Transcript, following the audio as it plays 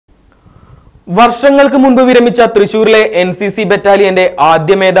വർഷങ്ങൾക്ക് മുൻപ് വിരമിച്ച തൃശൂരിലെ എൻ.സി. ബറ്റാലിയന്റെ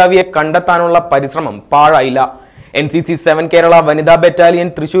ആദ്യ മേധാവിയെ കണ്ടെത്താനുള്ള പരിശ്രമം പാഴായില്ല. എൻ.സി. 7 കേരള വനിതാ ബറ്റാലിയൻ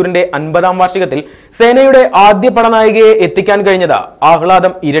തൃശൂരിന്റെ 50ാം വാർഷികത്തിൽ സേനയുടെ ആദ്യ പടനായികയെ എത്തിക്കാൻ കഴിഞ്ഞത്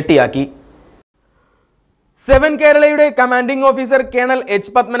ആഹ്ലാദം ഇരട്ടിയാക്കി. 7 കേരളയുടെ കമാൻഡിംഗ് ഓഫീസർ കേണൽ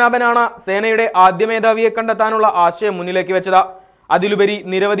എച്ച് പത്മനാഭനാണ് സേനയുടെ ആദ്യ മേധാവിയെ കണ്ടെത്താനുള്ള ആശയം മുന്നിലേക്ക് വെച്ചത്. അതിലുപരി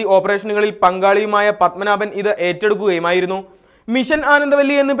നിരവധി ഓപ്പറേഷനുകളിൽ പങ്കാളിയുമായ പത്മനാഭൻ ഇത് ഏറ്റെടുക്കുകയുമായിരുന്നു. മിഷൻ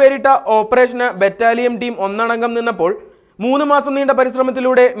ആനന്ദവല്ലി എന്ന് പേരിട്ട ഓപ്പറേഷന് ബറ്റാലിയൻ ടീം ഒന്നടങ്കം നിന്നപ്പോൾ 3 മാസം നീണ്ട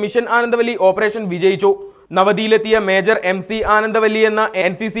പരിശ്രമത്തിലൂടെ മിഷൻ ആനന്ദവല്ലി ഓപ്പറേഷൻ വിജയിച്ചു. നവതിയിലെത്തിയ മേജർ എം.സി. ആനന്ദവല്ലി എന്ന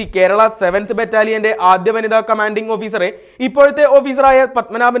എൻ.സി. കേരള 7th ബറ്റാലിയന്റെ ആദ്യ വനിതാ കമാൻഡിംഗ് ഓഫീസറെ ഇപ്പോഴത്തെ ഓഫീസറായ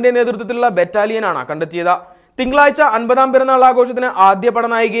പത്മനാഭന്റെ നേതൃത്വത്തിലുള്ള ബറ്റാലിയനാണ് കണ്ടെത്തിയത്. തിങ്കളാഴ്ച 50ാം പിറന്നാൾ ആഘോഷത്തിന് ആദ്യ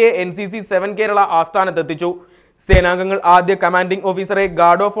പടനായികയെ എൻ.സി. 7 കേരള ആസ്ഥാനത്തെത്തിച്ചു. സേനാംഗങ്ങൾ ആദ്യ കമാൻഡിംഗ് ഓഫീസറെ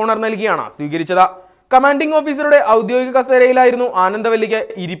ഗാർഡ് ഓഫ് ഓണർ നൽകിയാണ് സ്വീകരിച്ചത്. കമാൻഡിംഗ് ഓഫീസറുടെ ഔദ്യോഗിക കസേരയിലായിരുന്നു ആനന്ദവല്ലിക്ക്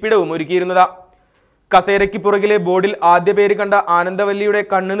ഇരിപ്പിടവും ഒരുക്കിയിരുന്നത്. കസേരയ്ക്ക് പുറകിലെ ബോർഡിൽ ആദ്യ പേര് കണ്ട ആനന്ദവല്ലിയുടെ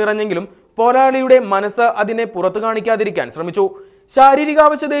കണ്ണു നിറഞ്ഞെങ്കിലും പോരാളിയുടെ മനസ്സ് അതിനെ പുറത്തു കാണിക്കാതിരിക്കാൻ ശ്രമിച്ചു.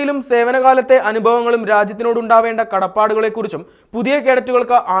 ശാരീരികാവശ്യതയിലും സേവനകാലത്തെ അനുഭവങ്ങളും രാജ്യത്തിനോടുണ്ടാവേണ്ട കടപ്പാടുകളെക്കുറിച്ചും പുതിയ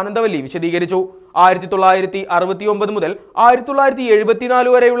കേഡറ്റുകൾക്ക് ആനന്ദവല്ലി വിശദീകരിച്ചു. 1969 മുതൽ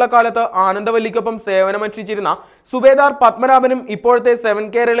 1974 വരെയുള്ള കാലത്ത് ആനന്ദവല്ലിക്കൊപ്പം സേവനമനുഷ്ഠിച്ചിരുന്ന സുബേദാർ പത്മനാഭനും ഇപ്പോഴത്തെ 7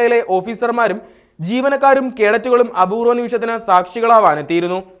 കേരളയിലെ ഓഫീസർമാരും ജീവനക്കാരും കേഡറ്റുകളും അപൂർവ നിമിഷത്തിന്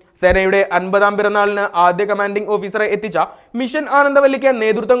സാക്ഷികളാവാനെത്തിയിരുന്നു. സേനയുടെ 50ാം പിറന്നാളിന് ആദ്യ കമാൻഡിംഗ് ഓഫീസറെ എത്തിച്ച മിഷൻ ആനന്ദവല്ലിക്ക്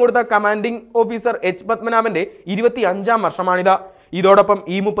നേതൃത്വം കൊടുത്ത കമാൻഡിംഗ് ഓഫീസർ എച്ച് പത്മനാഭന്റെ 25ാം വർഷമാണിത്. ഇതോടൊപ്പം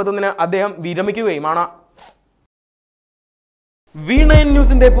ഈ 31-ന് അദ്ദേഹം വിരമിക്കുകയുമാണ്. V9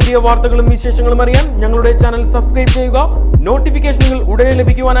 ന്യൂസിന്റെ പുതിയ വാർത്തകളും വിശേഷങ്ങളും അറിയാൻ ഞങ്ങളുടെ ചാനൽ സബ്സ്ക്രൈബ് ചെയ്യുക. നോട്ടിഫിക്കേഷനുകൾ ഉടനെ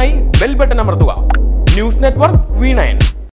ലഭിക്കുവാനായി ബെൽ ബട്ടൺ അമർത്തുക. News network V9.